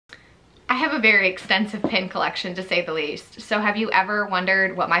I have a very extensive pin collection, to say the least. So have you ever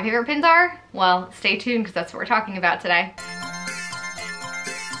wondered what my favorite pins are? Well, stay tuned because that's what we're talking about today.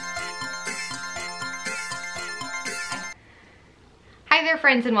 Hi there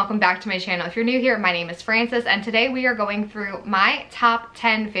friends, and welcome back to my channel. If you're new here, my name is Frances, and today we are going through my top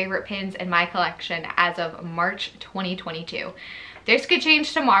 10 favorite pins in my collection as of March 2022. This could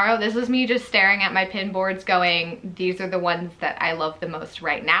change tomorrow. This is me just staring at my pin boards going, these are the ones that I love the most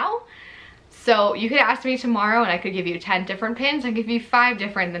right now. So you could ask me tomorrow and I could give you 10 different pins. I'll give you 5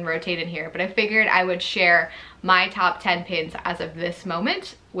 different, then rotate in here. But I figured I would share my top 10 pins as of this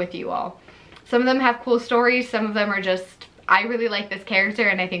moment with you all. Some of them have cool stories. Some of them are just, I really like this character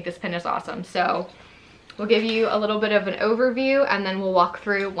and I think this pin is awesome. So we'll give you a little bit of an overview and then we'll walk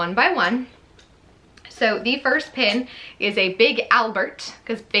through one by one. So the first pin is a Big Albert,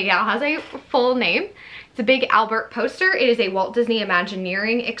 because Big Al has a full name. It's a Big Albert poster. It is a Walt Disney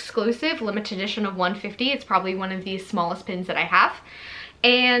Imagineering exclusive, limited edition of 150. It's probably one of the smallest pins that I have.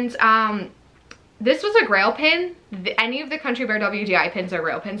 And this was a Grail pin. Any of the Country Bear WDI pins are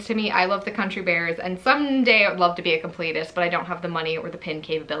Grail pins to me. I love the Country Bears, and someday I would love to be a completist, but I don't have the money or the pin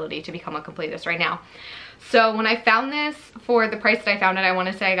capability to become a completist right now. So when I found this, for the price that I found it, I want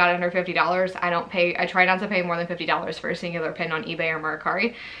to say I got it under $50. I try not to pay more than $50 for a singular pin on eBay or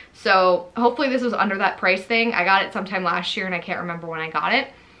Mercari. So hopefully this was under that price thing. I got it sometime last year and I can't remember when I got it.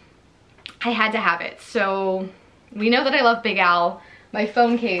 I had to have it. So we know that I love Big Al. My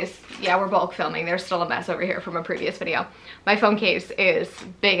phone case, yeah, we're bulk filming. There's still a mess over here from a previous video. My phone case is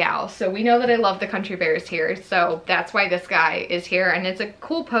Big Al. So we know that I love the Country Bears here. So that's why this guy is here. And it's a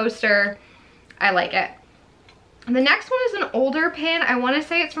cool poster. I like it. The next one is an older pin. I want to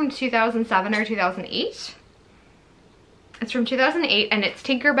say it's from 2007 or 2008. It's from 2008 and it's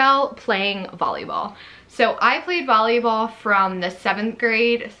Tinkerbell playing volleyball. So I played volleyball from the 7th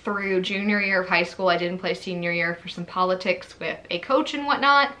grade through junior year of high school. I didn't play senior year for some politics with a coach and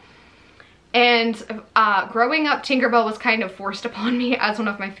whatnot. And growing up, Tinkerbell was kind of forced upon me as one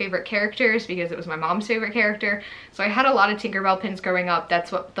of my favorite characters because it was my mom's favorite character. So I had a lot of Tinkerbell pins growing up.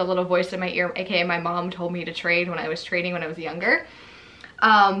 That's what the little voice in my ear, aka my mom, told me to trade when I was trading when I was younger.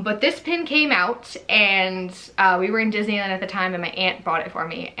 But this pin came out and we were in Disneyland at the time and my aunt bought it for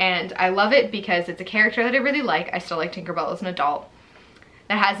me. And I love it because it's a character that I really like. I still like Tinkerbell as an adult.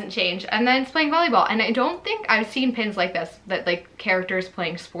 That hasn't changed. And then it's playing volleyball. And I don't think I've seen pins like this, that like characters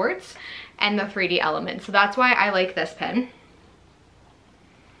playing sports and the 3D element. So that's why I like this pin.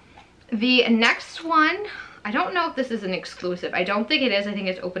 The next one, I don't know if this is an exclusive. I don't think it is. I think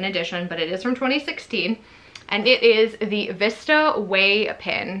it's open edition, but it is from 2016. And it is the Vista Way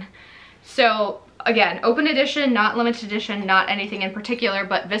pin. So again, open edition, not limited edition, not anything in particular,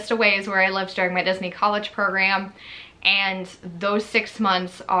 but Vista Way is where I lived during my Disney college program. And those 6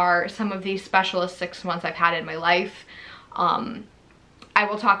 months are some of the specialist 6 months I've had in my life. I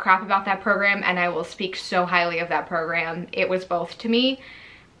will talk crap about that program and I will speak so highly of that program. It was both to me.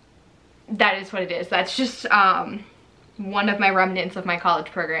 That is what it is. That's just one of my remnants of my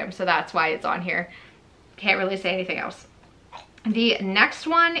college program. So that's why it's on here. Can't really say anything else. The next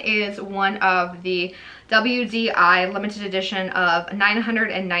one is one of the WDI limited edition of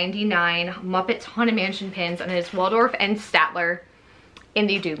 999 Muppets Haunted Mansion pins, and it is Waldorf and Statler in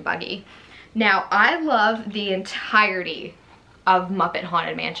the Doom Buggy. Now, I love the entirety of Muppet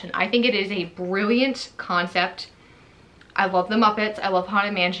Haunted Mansion. I think it is a brilliant concept. I love the Muppets. I love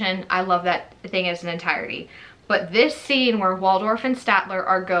Haunted Mansion. I love that thing as an entirety. But this scene where Waldorf and Statler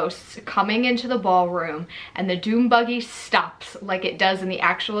are ghosts coming into the ballroom and the Doom Buggy stops like it does in the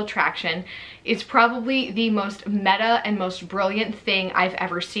actual attraction is probably the most meta and most brilliant thing I've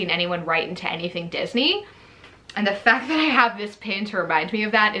ever seen anyone write into anything Disney. And the fact that I have this pin to remind me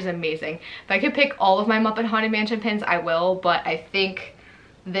of that is amazing. If I could pick all of my Muppet Haunted Mansion pins, I will, but I think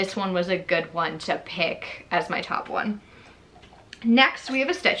this one was a good one to pick as my top one. Next, we have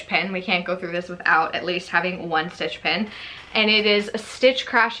a Stitch pin. We can't go through this without at least having one Stitch pin. And it is Stitch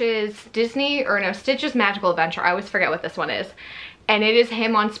Crashes Stitch's Magical Adventure. I always forget what this one is. And it is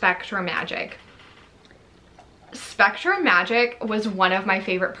him on Spectrum Magic. Spectrum Magic was one of my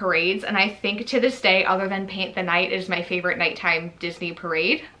favorite parades, and I think to this day, other than Paint the Night, is my favorite nighttime Disney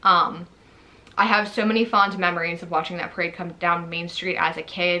parade. I have so many fond memories of watching that parade come down Main Street as a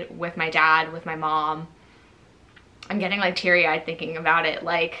kid with my dad, with my mom. I'm getting like teary-eyed thinking about it,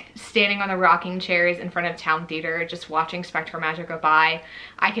 like standing on the rocking chairs in front of Town Theater, just watching Spectrum Magic go by.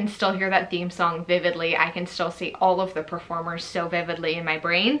 I can still hear that theme song vividly. I can still see all of the performers so vividly in my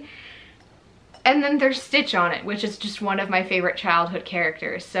brain. And then there's Stitch on it, which is just one of my favorite childhood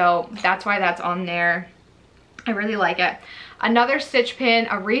characters. So that's why that's on there. I really like it. Another Stitch pin,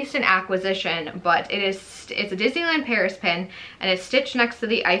 a recent acquisition, but it's a Disneyland Paris pin, and it's stitched next to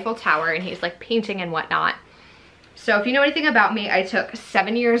the Eiffel Tower, and he's like painting and whatnot. So if you know anything about me, I took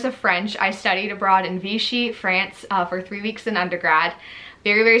 7 years of French. I studied abroad in Vichy, France for 3 weeks in undergrad.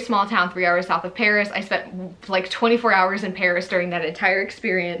 Very, very small town, 3 hours south of Paris. I spent like 24 hours in Paris during that entire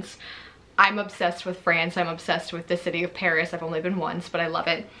experience. I'm obsessed with France. I'm obsessed with the city of Paris. I've only been once, but I love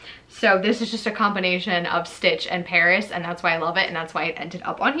it. So this is just a combination of Stitch and Paris, and that's why I love it, and that's why it ended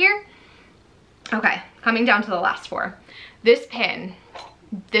up on here. Okay, coming down to the last 4. This pin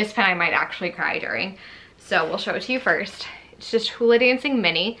I might actually cry during. So we'll show it to you first. It's just Hula Dancing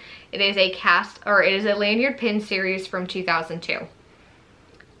Mini. It is a lanyard pin series from 2002.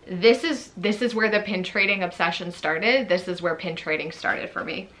 This is where the pin trading obsession started. This is where pin trading started for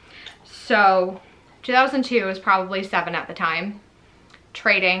me. So 2002 was probably 7 at the time,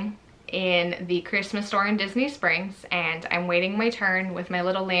 trading in the Christmas store in Disney Springs, and I'm waiting my turn with my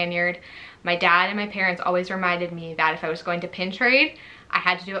little lanyard. My dad and my parents always reminded me that if I was going to pin trade, I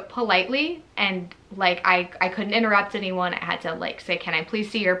had to do it politely, and like I couldn't interrupt anyone. I had to like say, can I please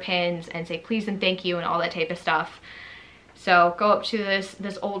see your pins, and say please and thank you and all that type of stuff. So go up to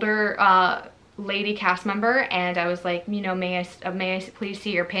this older lady cast member, and I was like, you know, may I please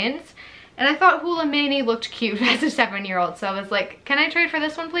see your pins? And I thought Hula Mini looked cute as a 7-year-old, so I was like, can I trade for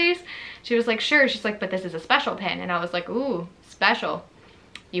this one please? She was like, sure. She's like, but this is a special pin. And I was like, ooh, special.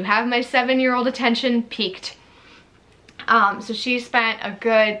 You have my 7-year-old attention piqued. So she spent a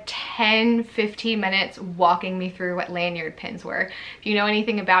good 10-15 minutes walking me through what lanyard pins were. If you know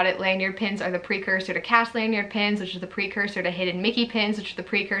anything about it, lanyard pins are the precursor to cast lanyard pins, which is the precursor to hidden Mickey pins, which is the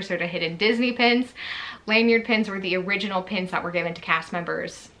precursor to hidden Disney pins. Lanyard pins were the original pins that were given to cast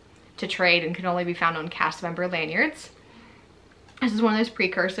members to trade and could only be found on cast member lanyards. This is one of those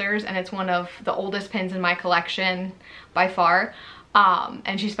precursors, and it's one of the oldest pins in my collection by far.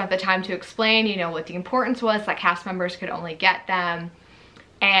 And she spent the time to explain, you know, what the importance was, that cast members could only get them.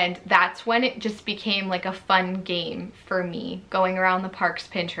 And that's when it just became like a fun game for me, going around the parks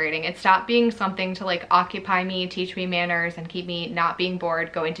pin trading. It stopped being something to like occupy me, teach me manners, and keep me not being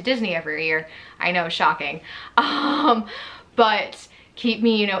bored going to Disney every year. I know, shocking. But keep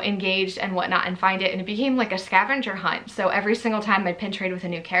me, you know, engaged and whatnot and find it. And it became like a scavenger hunt. So every single time I'd pin trade with a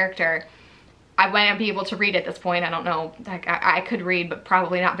new character, I wouldn't be able to read at this point. I don't know, like I could read, but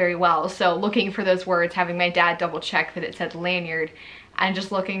probably not very well. So looking for those words, having my dad double check that it said lanyard, and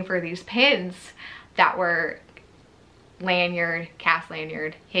just looking for these pins that were lanyard, cast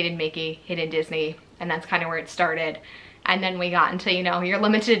lanyard, hidden Mickey, hidden Disney, and that's kind of where it started. And then we got into, you know, your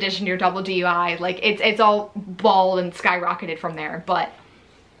limited edition, your double DUI, like it's all balled and skyrocketed from there. But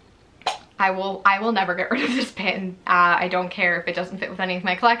I will never get rid of this pin. I don't care if it doesn't fit with any of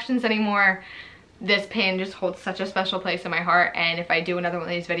my collections anymore. This pin just holds such a special place in my heart, and if I do another one of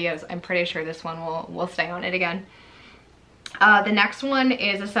these videos, I'm pretty sure this one will stay on it again. The next one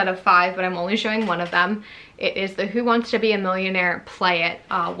is a set of 5, but I'm only showing one of them. It is the Who Wants to Be a Millionaire Play It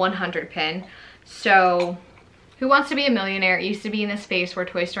 100 pin. So Who Wants to Be a Millionaire used to be in the space where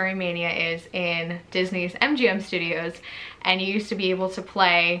Toy Story Mania is in Disney's MGM Studios, and you used to be able to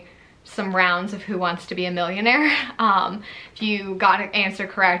play some rounds of Who Wants to Be a Millionaire. If you got an answer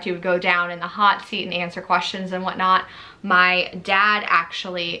correct, you would go down in the hot seat and answer questions and whatnot. My dad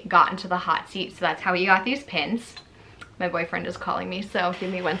actually got into the hot seat, so that's how he got these pins. My boyfriend is calling me, so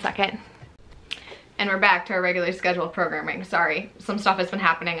give me 1 second. And we're back to our regularly scheduled programming. Sorry, some stuff has been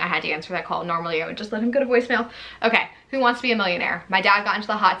happening. I had to answer that call. Normally I would just let him go to voicemail. Okay, Who Wants to Be a Millionaire? My dad got into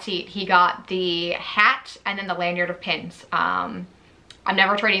the hot seat. He got the hat and then the lanyard of pins. I'm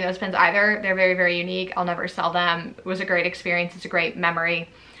never trading those pins either. They're very, very unique. I'll never sell them. It was a great experience. It's a great memory.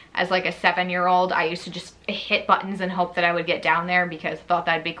 As like a 7-year-old, I used to just hit buttons and hope that I would get down there because I thought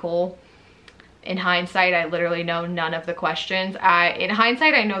that'd be cool. In hindsight, I literally know none of the questions. In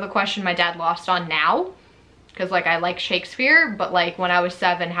hindsight, I know the question my dad lost on now, because like I like Shakespeare, but like when I was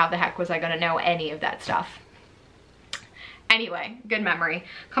 7, how the heck was I gonna know any of that stuff? Anyway, good memory.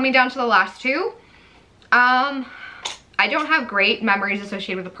 Coming down to the last 2. I don't have great memories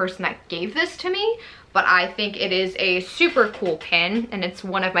associated with the person that gave this to me, but I think it is a super cool pin, and it's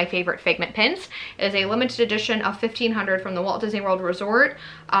one of my favorite Figment pins. It is a limited edition of 1500 from the Walt Disney World Resort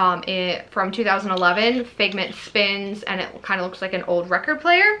from 2011. Figment spins, and it kind of looks like an old record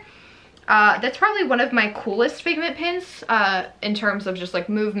player. That's probably one of my coolest Figment pins in terms of just like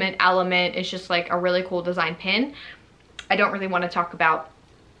movement element. It's just like a really cool design pin. I don't really want to talk about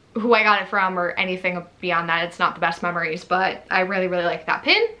who I got it from or anything beyond that. It's not the best memories, but I really, really like that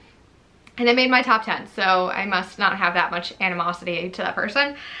pin. and it made my top 10, so I must not have that much animosity to that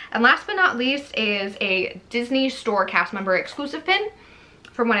person. And last but not least is a Disney Store cast member exclusive pin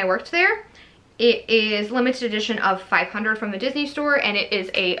from when I worked there. It is limited edition of 500 from the Disney Store, and it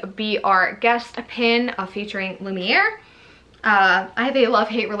is a BR guest pin featuring Lumiere. I have a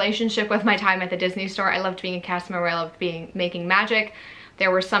love-hate relationship with my time at the Disney Store. I loved being a cast member. I loved making magic.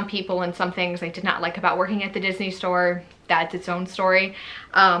 There were some people and some things I did not like about working at the Disney Store. That's its own story.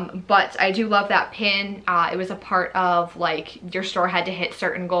 But I do love that pin. It was a part of, like, your store had to hit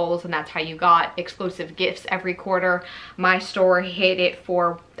certain goals, and that's how you got exclusive gifts every quarter. My store hit it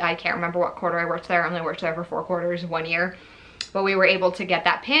for, I can't remember what quarter I worked there. I only worked there for 4 quarters, 1 year. But we were able to get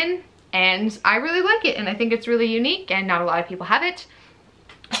that pin, and I really like it, and I think it's really unique, and not a lot of people have it.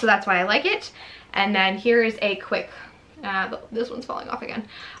 So that's why I like it. And then here is a quick... this one's falling off again.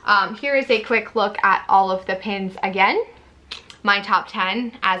 Here is a quick look at all of the pins again. My top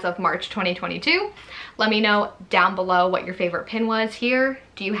 10 as of March 2022. Let me know down below what your favorite pin was here.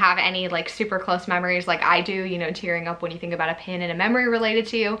 Do you have any like super close memories like I do, you know, tearing up when you think about a pin and a memory related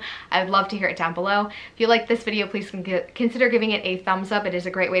to you? I would love to hear it down below. If you like this video, please consider giving it a thumbs up. It is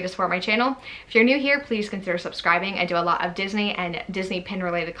a great way to support my channel. If you're new here, please consider subscribing. I do a lot of Disney and Disney pin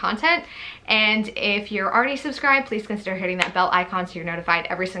related content. And if you're already subscribed, please consider hitting that bell icon so you're notified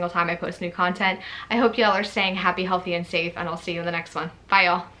every single time I post new content. I hope y'all are staying happy, healthy, and safe, and I'll see you in the next one. Bye,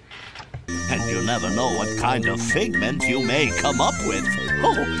 y'all. And you never know what kind of figment you may come up with.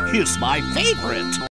 Oh, here's my favorite.